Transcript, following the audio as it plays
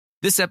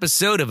This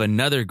episode of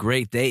Another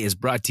Great Day is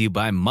brought to you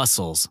by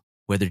Muscles.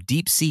 Whether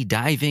deep sea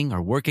diving or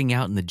working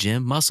out in the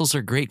gym, muscles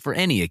are great for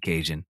any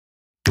occasion.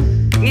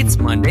 It's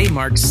Monday,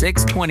 March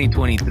 6,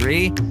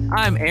 2023.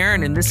 I'm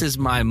Aaron, and this is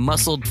my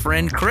muscled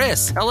friend,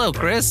 Chris. Hello,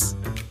 Chris.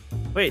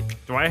 Wait,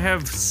 do I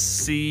have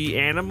sea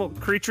animal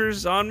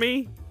creatures on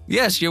me?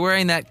 Yes, you're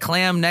wearing that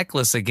clam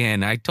necklace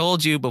again. I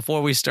told you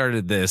before we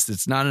started this,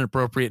 it's not an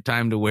appropriate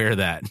time to wear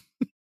that.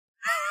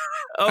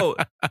 Oh,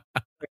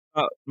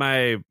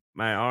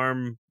 my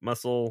arm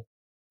muscle,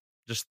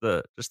 just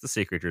the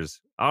sea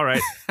creatures. All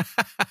right.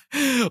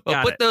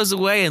 Well, put those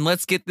away and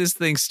let's get this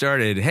thing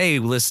started. Hey,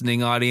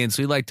 listening audience,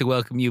 we'd like to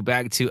welcome you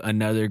back to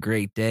Another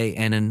Great Day,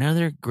 and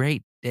another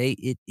great day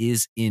it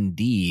is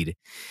indeed.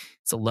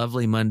 It's a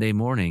lovely Monday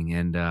morning,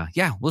 and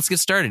let's get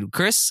started.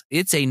 Chris,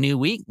 it's a new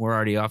week. We're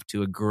already off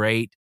to a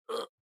great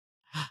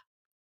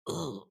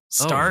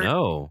start. Oh,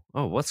 no.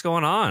 Oh, what's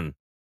going on?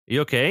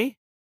 You okay?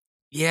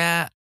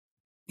 Yeah,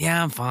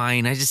 I'm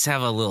fine. I just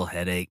have a little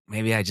headache.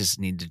 Maybe I just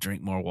need to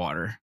drink more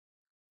water.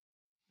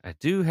 I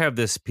do have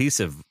this piece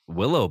of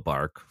willow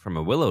bark from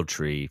a willow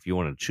tree if you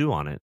want to chew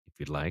on it, if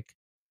you'd like.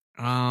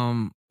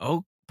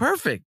 Oh,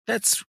 perfect.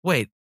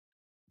 Wait,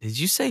 did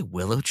you say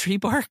willow tree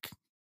bark?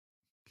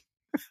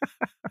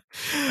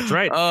 That's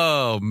right.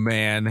 Oh,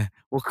 man.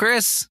 Well,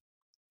 Chris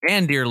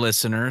and dear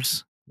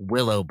listeners,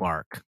 willow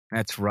bark.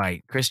 That's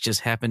right. Chris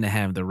just happened to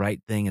have the right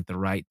thing at the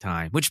right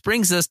time, which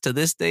brings us to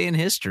this day in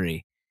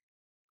history.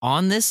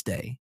 On this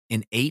day,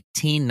 in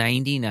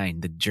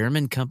 1899, the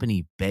German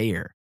company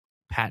Bayer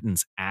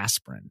patents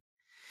aspirin,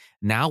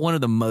 now one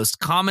of the most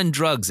common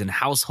drugs in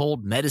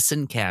household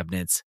medicine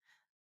cabinets,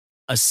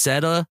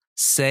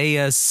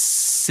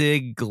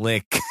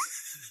 acetosalicylate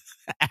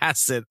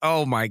acid.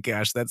 Oh my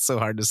gosh, that's so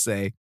hard to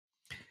say.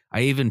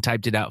 I even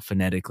typed it out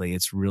phonetically.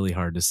 It's really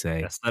hard to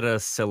say.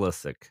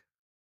 Acetylsalicylic.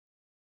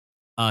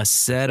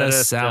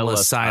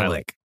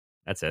 Acetylsalicylic.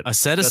 That's it.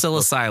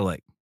 Acetylsalicylic.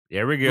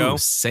 There we go. Ooh,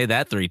 say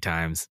that 3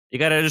 times. You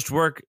got to just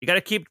work. You got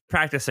to keep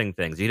practicing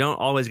things. You don't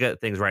always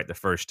get things right the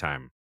first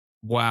time.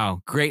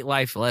 Wow. Great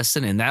life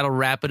lesson. And that'll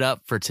wrap it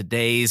up for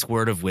today's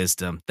word of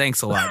wisdom.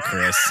 Thanks a lot,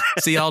 Chris.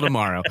 See y'all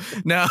tomorrow.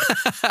 No.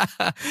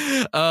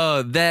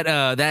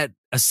 That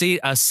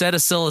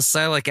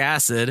acetylsalicylic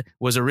acid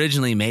was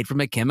originally made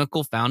from a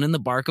chemical found in the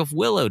bark of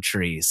willow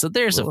trees. So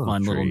there's a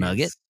fun little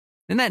nugget.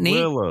 Isn't that neat?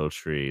 Willow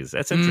trees.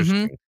 That's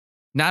interesting. Mm-hmm.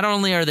 Not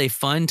only are they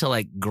fun to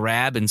like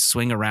grab and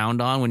swing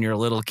around on when you're a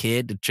little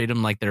kid, to treat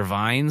them like they're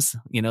vines,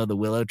 you know, the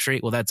willow tree.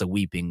 Well, that's a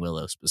weeping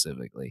willow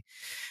specifically.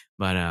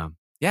 But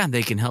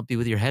they can help you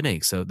with your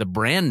headache. So the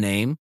brand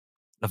name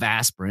of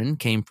aspirin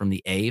came from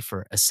the A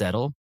for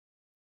acetyl,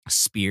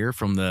 spear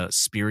from the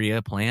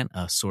spirea plant,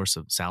 a source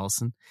of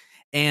salicin,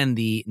 and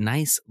the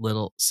nice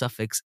little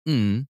suffix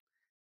 "n,"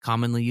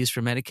 commonly used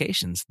for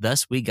medications.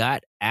 Thus, we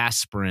got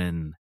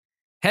aspirin.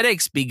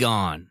 Headaches be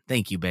gone.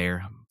 Thank you,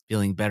 Bayer. I'm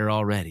feeling better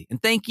already.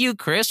 And thank you,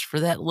 Chris, for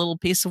that little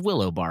piece of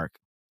willow bark.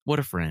 What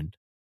a friend.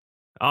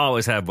 I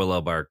always have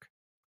willow bark.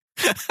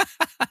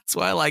 That's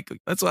why I like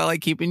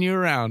keeping you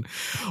around.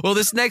 Well,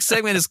 this next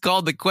segment is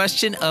called the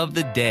question of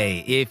the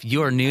day. If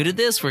you're new to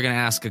this, we're going to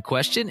ask a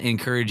question.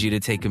 Encourage you to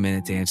take a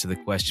minute to answer the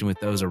question with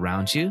those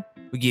around you.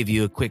 We give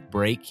you a quick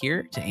break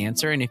here to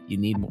answer, and if you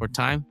need more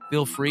time,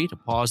 feel free to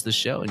pause the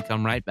show and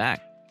come right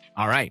back.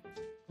 All right.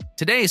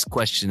 Today's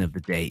question of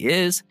the day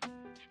is,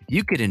 if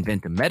you could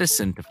invent a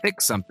medicine to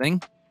fix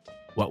something,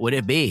 what would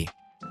it be?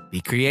 Be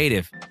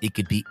creative. It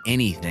could be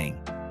anything.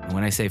 And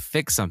when I say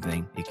fix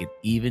something, it could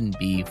even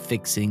be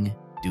fixing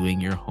doing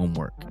your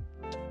homework.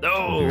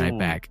 Oh. We'll be right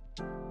back.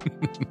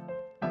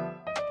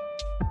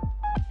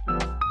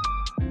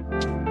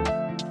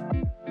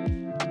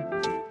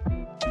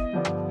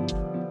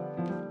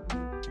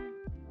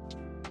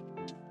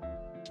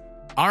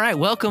 All right,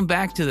 welcome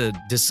back to the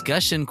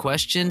discussion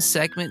question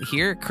segment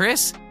here.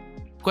 Chris,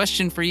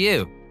 question for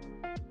you.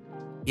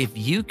 If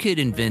you could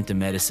invent a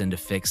medicine to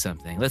fix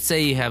something, let's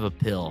say you have a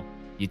pill.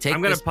 You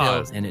take this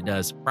pill and it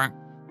does... I'm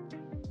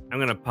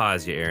going to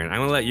pause you, Aaron. I'm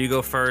going to let you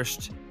go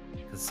first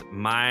because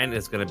mine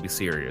is going to be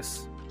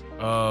serious.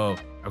 Oh,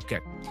 okay.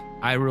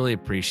 I really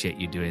appreciate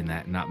you doing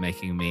that and not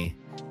making me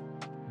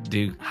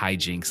do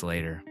hijinks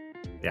later.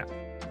 Yeah.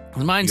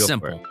 Mine's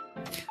simple.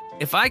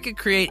 If I could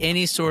create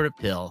any sort of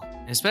pill,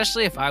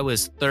 especially if I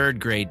was 3rd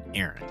grade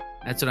Aaron,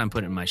 that's what I'm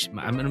putting in my...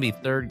 I'm going to be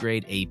 3rd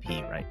grade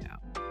AP right now.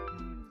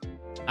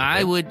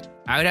 I would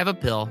have a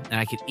pill and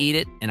I could eat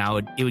it and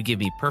it would give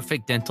me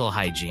perfect dental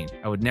hygiene.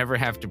 I would never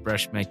have to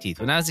brush my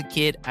teeth. When I was a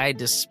kid, I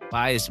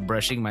despised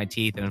brushing my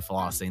teeth and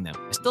flossing them.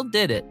 I still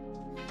did it,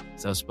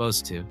 so I was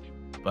supposed to,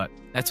 but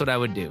that's what I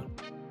would do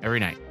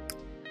every night.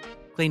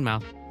 Clean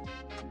mouth.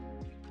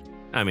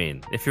 I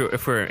mean, if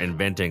we're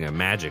inventing a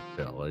magic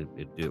pill,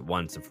 it'd do it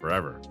once and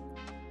forever.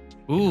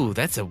 Ooh,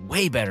 that's a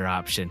way better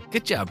option.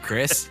 Good job,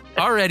 Chris.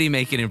 Already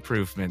making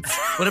improvements.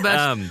 What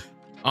about?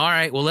 All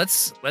right, well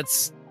let's.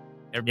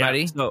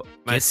 Everybody, so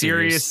my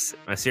serious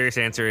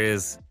answer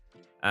is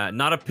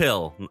not a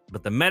pill,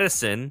 but the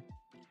medicine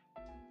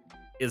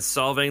is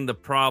solving the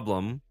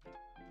problem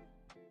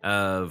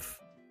of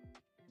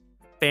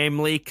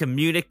family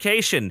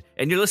communication.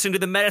 And you're listening to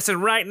The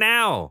Medicine right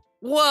now.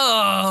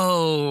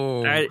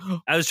 Whoa!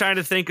 I was trying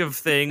to think of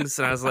things,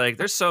 and I was like,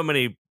 there's so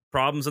many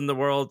problems in the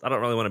world. I don't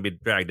really want to be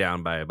dragged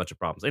down by a bunch of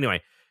problems.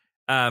 Anyway,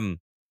 but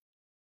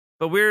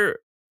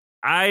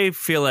I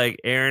feel like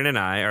Aaron and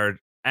I are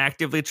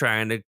actively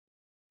trying to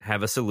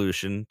have a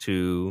solution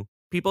to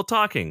people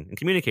talking and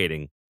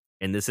communicating.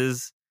 And this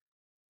is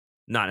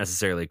not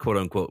necessarily quote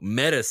unquote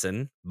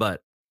medicine,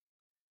 but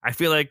I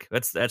feel like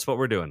that's what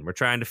we're doing. We're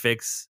trying to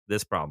fix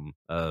this problem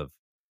of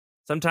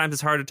sometimes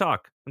it's hard to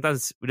talk.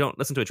 Sometimes we don't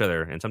listen to each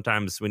other. And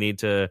sometimes we need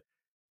to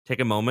take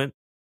a moment,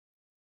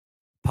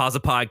 pause a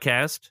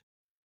podcast,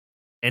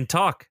 and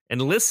talk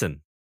and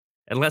listen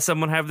and let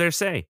someone have their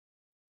say.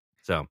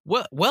 So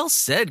well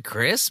said,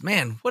 Chris.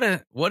 Man,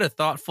 what a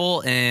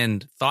thoughtful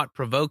and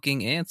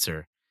thought-provoking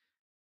answer.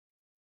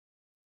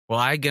 Well,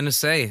 I'm gonna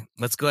say,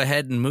 let's go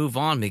ahead and move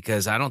on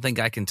because I don't think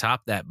I can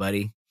top that,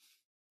 buddy.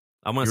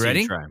 I want to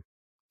see you try.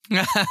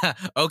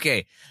 Okay.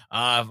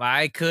 If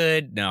I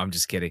could, no, I'm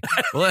just kidding.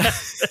 Well,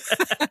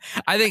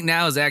 I think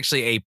now is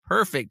actually a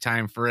perfect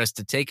time for us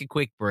to take a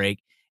quick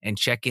break and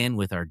check in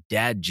with our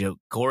dad joke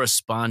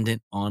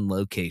correspondent on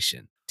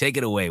location. Take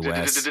it away,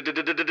 Wes.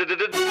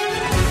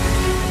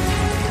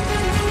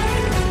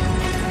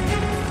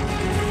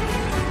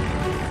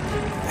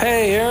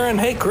 Hey, Aaron.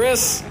 Hey,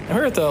 Chris. I'm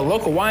here at the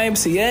local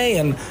YMCA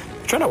and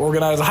trying to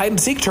organize a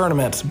hide-and-seek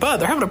tournament, but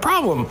they're having a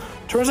problem.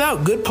 Turns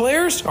out good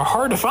players are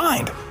hard to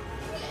find.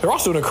 They're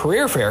also doing a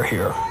career fair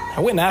here. I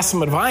went and asked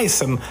some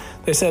advice, and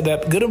they said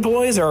that good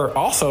employees are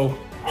also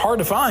hard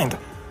to find.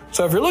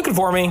 So if you're looking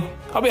for me,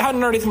 I'll be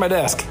hiding underneath my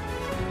desk.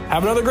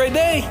 Have another great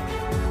day.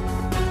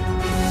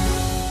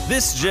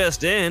 This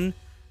just in,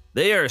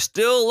 they are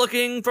still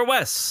looking for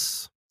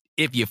Wes.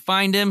 If you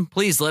find him,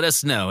 please let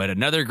us know at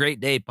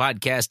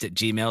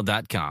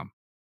anothergreatdaypodcast@gmail.com.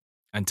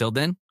 Until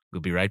then, we'll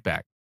be right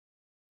back.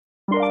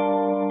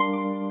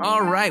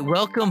 All right,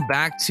 welcome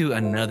back to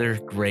another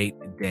great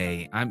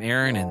day. I'm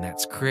Aaron, and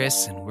that's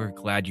Chris, and we're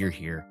glad you're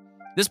here.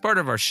 This part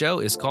of our show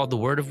is called The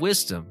Word of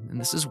Wisdom,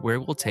 and this is where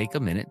we'll take a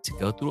minute to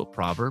go through a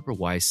proverb or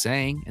wise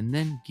saying and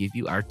then give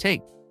you our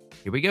take.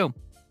 Here we go.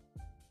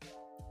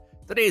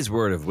 Today's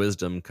word of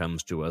wisdom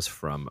comes to us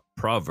from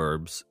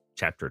Proverbs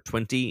chapter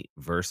 20,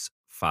 verse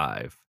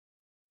 5.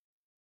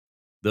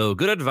 Though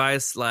good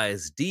advice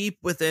lies deep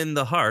within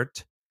the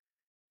heart,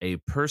 a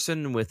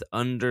person with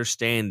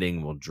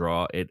understanding will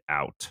draw it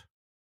out.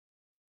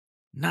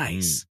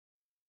 Nice.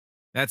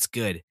 That's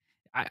good.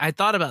 I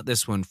thought about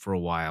this one for a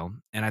while,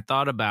 and I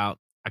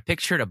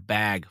pictured a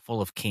bag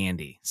full of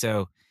candy.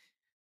 So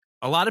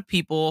a lot of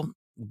people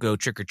go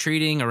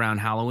trick-or-treating around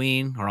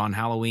Halloween or on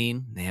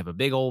Halloween. They have a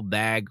big old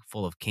bag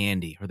full of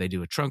candy, or they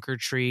do a trunk or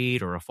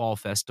treat or a fall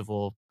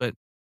festival, but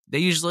they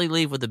usually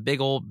leave with a big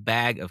old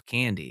bag of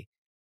candy.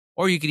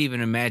 Or you could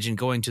even imagine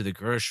going to the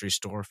grocery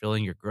store,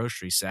 filling your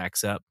grocery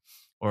sacks up,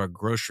 or a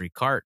grocery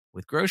cart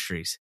with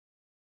groceries.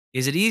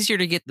 Is it easier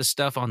to get the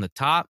stuff on the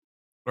top,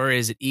 or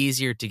is it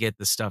easier to get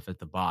the stuff at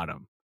the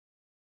bottom?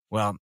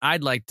 Well,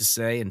 I'd like to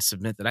say and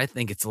submit that I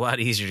think it's a lot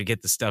easier to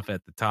get the stuff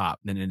at the top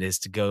than it is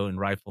to go and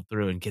rifle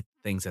through and get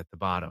things at the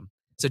bottom.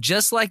 So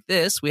just like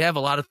this, we have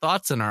a lot of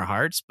thoughts in our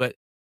hearts, but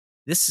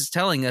this is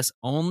telling us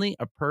only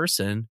a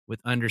person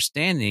with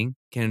understanding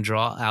can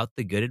draw out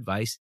the good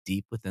advice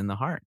deep within the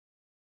heart.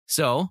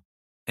 So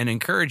an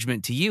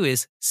encouragement to you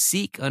is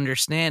seek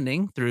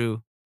understanding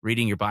through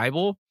reading your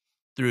Bible,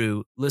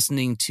 through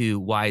listening to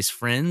wise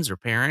friends or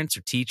parents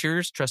or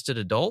teachers, trusted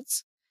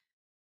adults,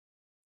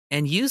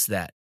 and use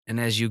that. And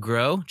as you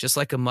grow, just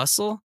like a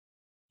muscle,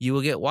 you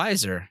will get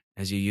wiser.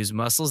 As you use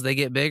muscles, they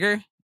get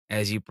bigger.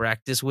 As you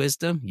practice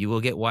wisdom, you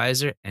will get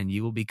wiser and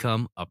you will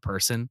become a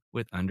person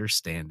with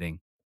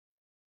understanding.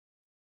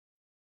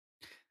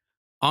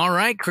 All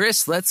right,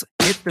 Chris, let's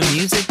hit the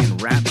music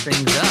and wrap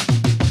things up.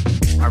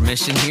 Our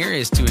mission here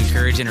is to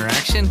encourage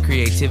interaction,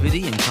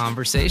 creativity, and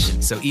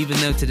conversation. So even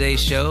though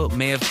today's show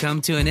may have come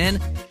to an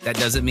end, that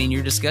doesn't mean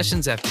your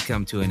discussions have to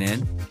come to an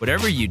end.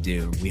 Whatever you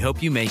do, we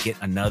hope you make it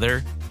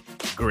another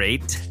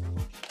great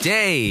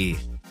day.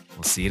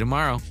 We'll see you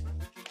tomorrow.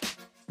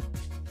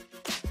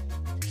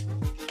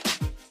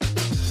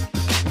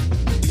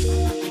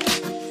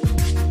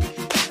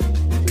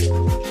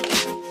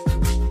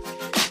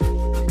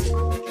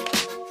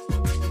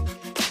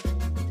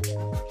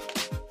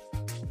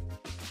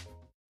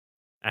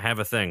 I have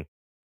a thing.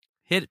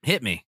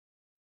 Hit me.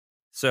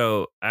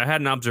 So I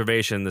had an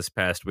observation this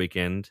past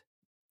weekend.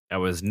 I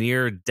was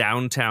near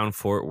downtown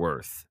Fort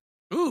Worth.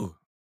 Ooh.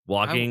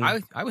 Walking.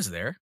 I was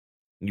there.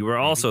 You were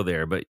also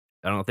there, but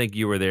I don't think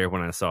you were there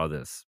when I saw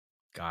this.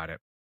 Got it.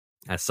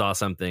 I saw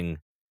something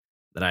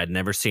that I had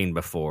never seen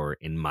before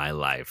in my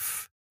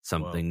life.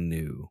 Something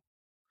new.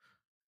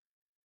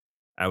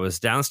 I was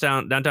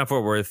downtown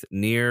Fort Worth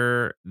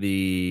near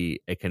a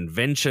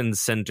convention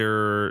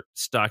center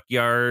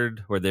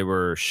stockyard where they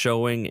were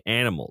showing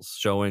animals,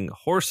 showing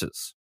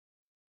horses.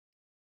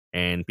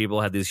 And people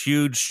had these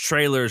huge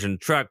trailers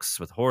and trucks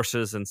with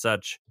horses and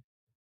such.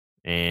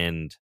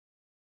 And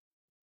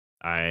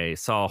I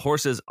saw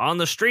horses on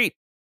the street.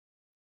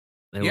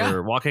 They Yeah.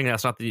 were walking.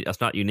 That's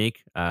not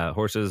unique.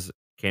 Horses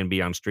can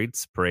be on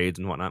streets, parades,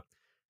 and whatnot.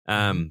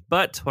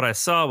 But what I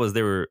saw was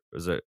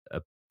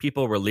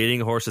people were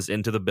leading horses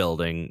into the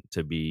building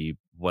to be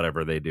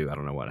whatever they do. I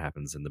don't know what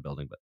happens in the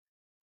building, but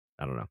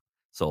I don't know.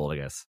 Sold, I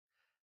guess.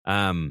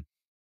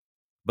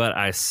 But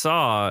I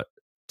saw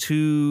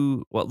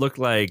two what looked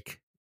like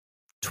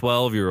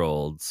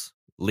 12-year-olds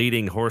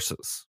leading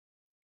horses.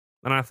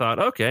 And I thought,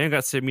 okay, I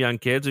got some young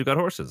kids who've got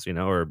horses,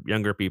 or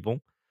younger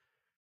people.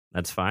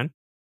 That's fine.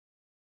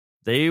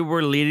 They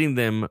were leading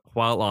them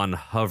while on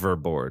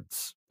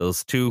hoverboards,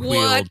 those two-wheeled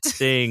What?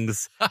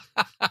 things.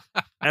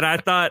 And I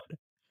thought,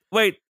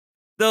 wait,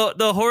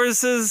 the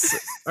horses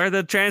are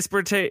the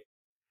transportation.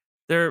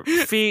 Their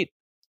feet,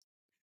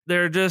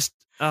 they're just,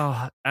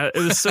 it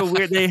was so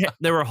weird.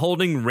 They were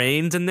holding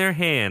reins in their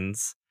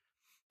hands.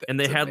 And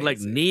they had like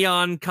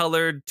neon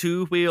colored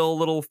two-wheel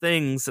little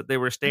things that they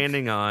were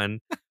standing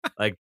on,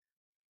 like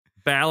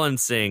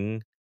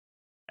balancing.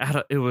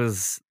 It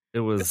was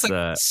It's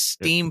like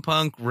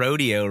steampunk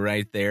rodeo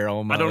right there.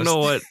 Almost. I don't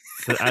know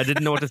I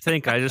didn't know what to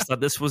think. I just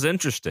thought this was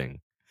interesting.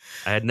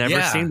 I had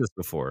never seen this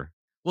before.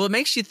 Well, it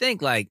makes you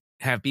think, like,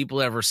 have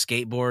people ever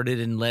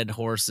skateboarded and led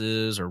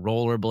horses, or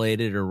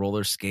rollerbladed or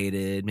roller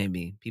skated?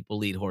 Maybe people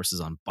lead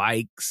horses on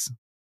bikes,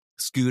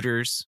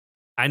 scooters.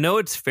 I know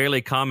it's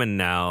fairly common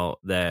now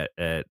that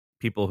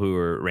people who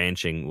are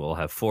ranching will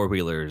have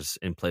four-wheelers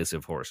in place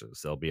of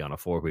horses. They'll be on a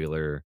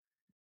four-wheeler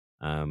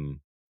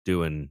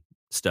doing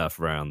stuff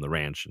around the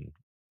ranch and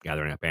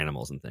gathering up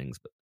animals and things.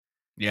 But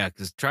yeah,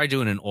 because try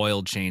doing an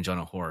oil change on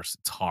a horse.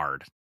 It's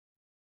hard.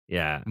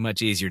 Yeah.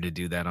 Much easier to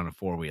do that on a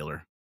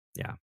four-wheeler.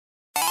 Yeah.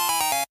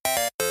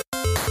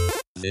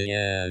 The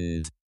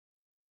end.